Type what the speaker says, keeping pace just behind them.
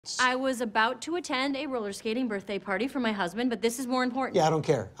I was about to attend a roller skating birthday party for my husband, but this is more important. Yeah, I don't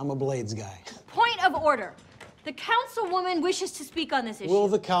care. I'm a Blades guy. Point of order. The councilwoman wishes to speak on this issue. Will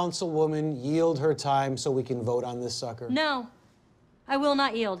the councilwoman yield her time so we can vote on this sucker? No, I will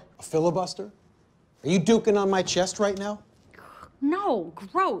not yield. A filibuster? Are you duking on my chest right now? No,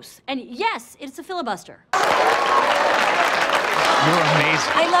 gross. And yes, it's a filibuster. You're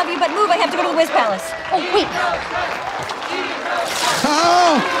amazing. I love you, but move. I have to go to the Whiz Palace. Oh, wait.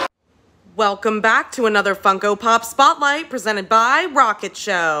 Oh! Welcome back to another Funko Pop Spotlight presented by Rocket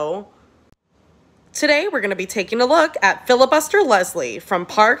Show. Today we're going to be taking a look at Filibuster Leslie from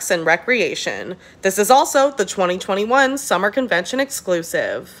Parks and Recreation. This is also the 2021 Summer Convention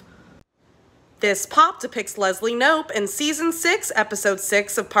exclusive. This pop depicts Leslie Knope in Season 6, Episode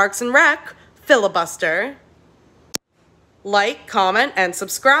 6 of Parks and Rec, Filibuster. Like, comment, and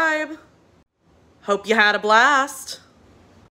subscribe. Hope you had a blast.